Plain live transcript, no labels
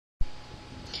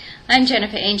I'm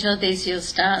Jennifer Angel. These are your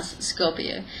stars,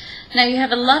 Scorpio. Now you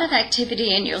have a lot of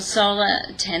activity in your solar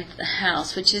 10th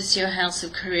house, which is your house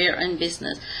of career and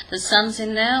business. The sun's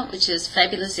in there, which is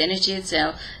fabulous energy. It's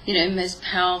our, most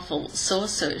powerful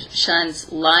source, so it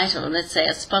shines light, or let's say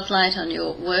a spotlight on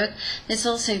your work. There's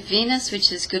also Venus,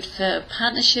 which is good for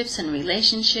partnerships and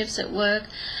relationships at work.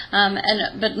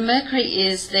 But Mercury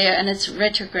is there and it's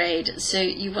retrograde, so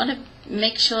you want to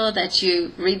make sure that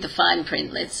you read the fine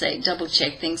print, let's say, double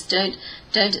check things, don't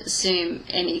assume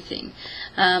anything.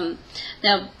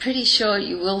 Now, pretty sure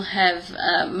you will have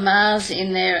Mars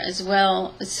in there as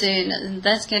well soon, and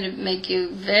that's going to make you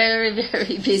very,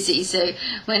 very busy. So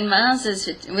when Mars is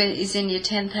in your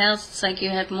 10th house, it's like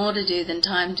you have more to do than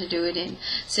time to do it in.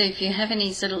 So if you have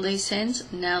any sort of loose ends,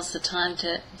 now's the time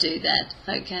to do that,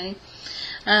 okay?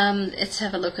 Let's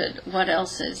have a look at what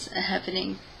else is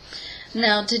happening.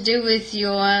 Now, to do with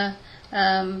your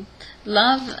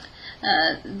love,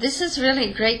 this is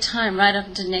really a great time right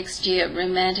up to next year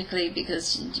romantically,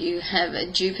 because you have a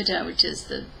Jupiter, which is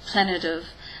the planet of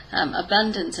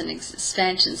abundance and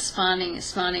expansion,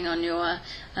 smiling on your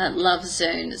love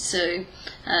zone. So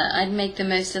I'd make the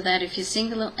most of that. If you're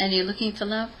single and you're looking for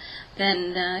love,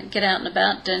 then get out and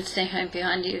about. Don't stay home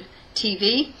behind your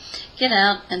TV. Get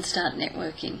out and start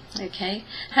networking, okay?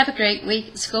 Have a great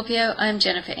week, Scorpio. I'm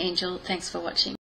Jennifer Angel. Thanks for watching.